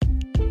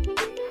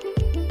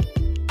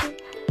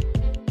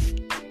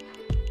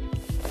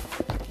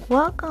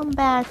Welcome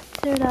back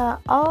to the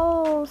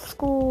old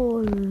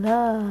school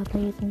love,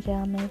 ladies and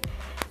gentlemen.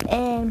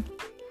 And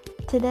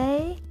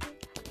tonight,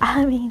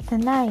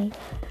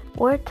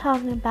 we're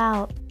talking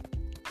about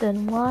the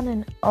one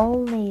and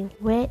only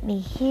Whitney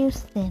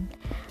Houston.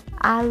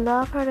 I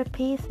love her to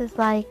pieces.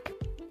 Like,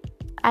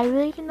 I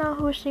really didn't know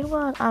who she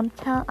was. I'm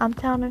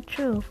telling the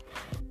truth.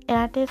 And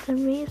I did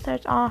some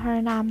research on her,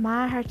 and I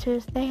admire her to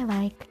this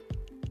day.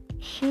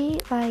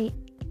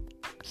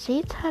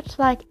 She touched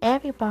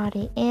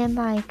everybody, and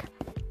my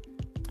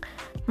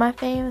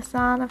favorite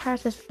song of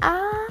hers is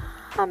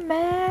I'm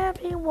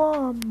every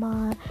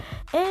woman,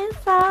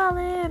 it's all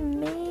in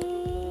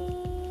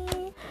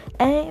me.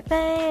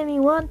 Anything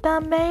you want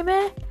done,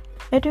 baby,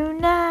 you do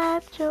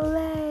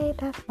naturally.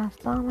 That's my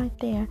song right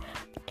there.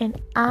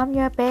 And I'm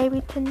your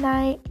baby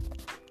tonight,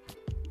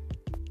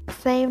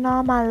 saving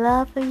all my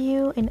love for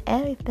you and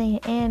everything.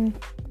 And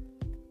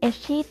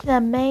she did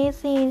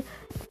amazing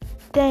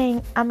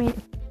thing.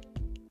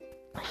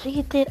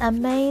 She did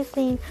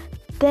amazing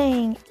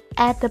thing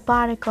at The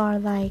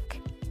Bodyguard.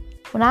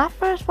 When I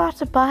first watched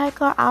The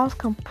Bodyguard, I was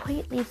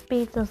completely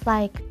speechless.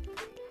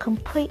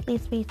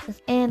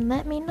 And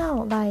let me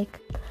know,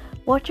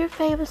 what's your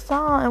favorite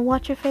song and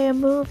what's your favorite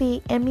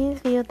movie and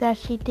music video that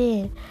she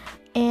did.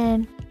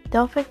 And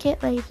don't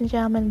forget, ladies and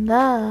gentlemen,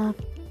 love,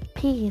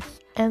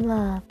 peace, and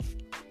love.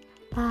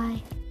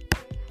 Bye.